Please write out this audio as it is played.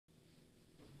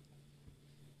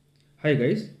Hi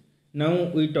guys, now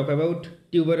we talk about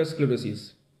tuberous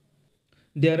sclerosis.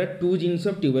 There are two genes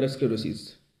of tuberous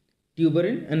sclerosis,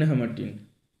 tuberin and hamartin.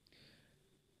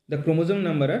 The chromosome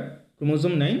number are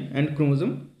chromosome 9 and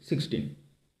chromosome 16.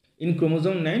 In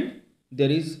chromosome 9 there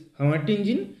is hamartin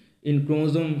gene, in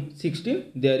chromosome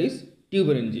 16 there is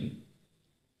tuberin gene.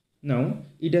 Now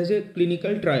it has a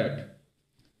clinical triad,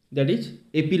 that is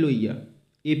epiloia.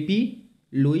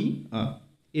 Epiloia.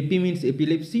 Epi means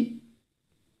epilepsy.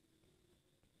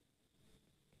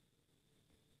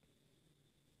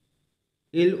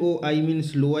 LOI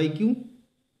means low IQ.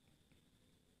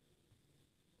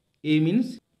 A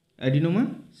means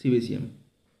adenoma sebaceum.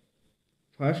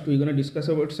 First, we are going to discuss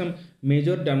about some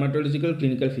major dermatological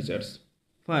clinical features.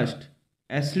 First,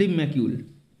 asleep macule.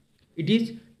 It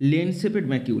is lens-shaped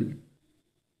macule,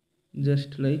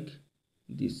 just like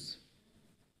this.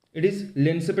 It is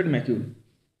lens-shaped macule.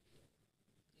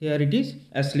 Here it is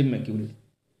asleep macule.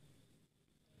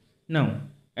 Now,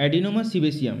 adenoma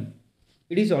sebaceum.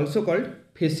 It is also called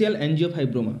facial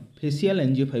angiofibroma. Facial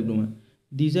angiofibroma.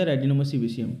 These are adenoma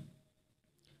sebaceum.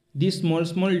 These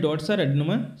small dots are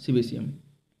adenoma sebaceum.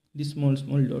 These small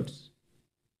dots.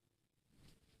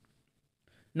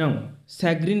 Now,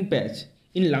 shagreen patch.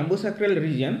 In lumbosacral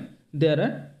region, there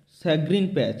are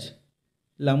shagreen patch.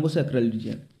 Lumbosacral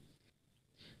region.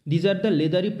 These are the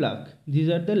leathery plaque. These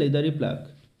are the leathery plaque.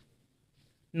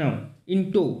 Now,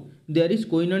 in toe, there is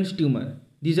Cohen's tumor.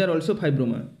 These are also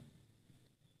fibroma.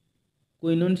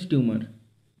 Cohen's tumor.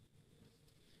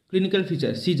 Clinical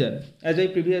features, seizure. As I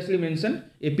previously mentioned,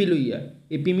 epiloia.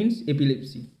 Epi means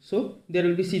epilepsy. So, there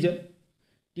will be seizure.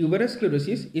 Tuberous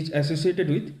sclerosis is associated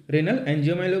with renal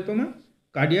angiomyolipoma,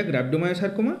 cardiac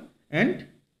rhabdomyosarcoma and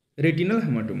retinal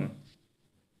hematoma.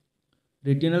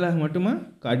 Retinal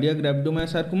hematoma, cardiac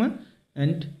rhabdomyosarcoma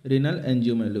and renal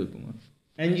angiomyolipoma.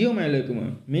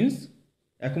 Angiomyolipoma means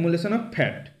accumulation of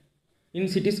fat. In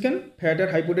CT scan, fat or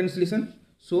hypodense lesion.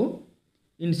 So,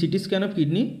 in CT scan of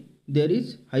kidney, there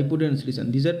is hypodense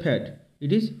lesion. These are fat.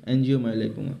 It is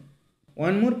angiomyolipoma.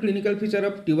 One more clinical feature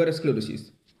of tuberous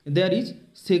sclerosis. There is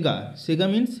SEGA.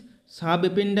 SEGA means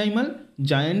subependymal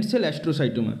giant cell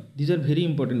astrocytoma. These are very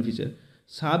important features.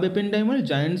 Subependymal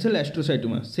giant cell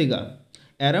astrocytoma, SEGA,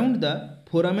 around the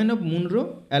foramen of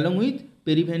Monro along with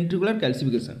periventricular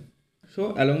calcification.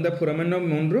 So, along the foramen of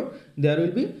Monro, there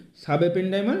will be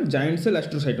subependymal giant cell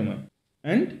astrocytoma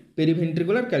and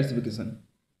periventricular calcification.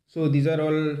 So, these are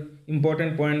all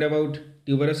important points about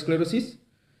tuberous sclerosis.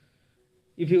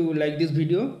 If you like this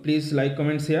video, please like,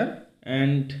 comment, share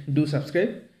and do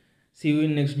subscribe. See you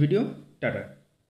in next video. Tata.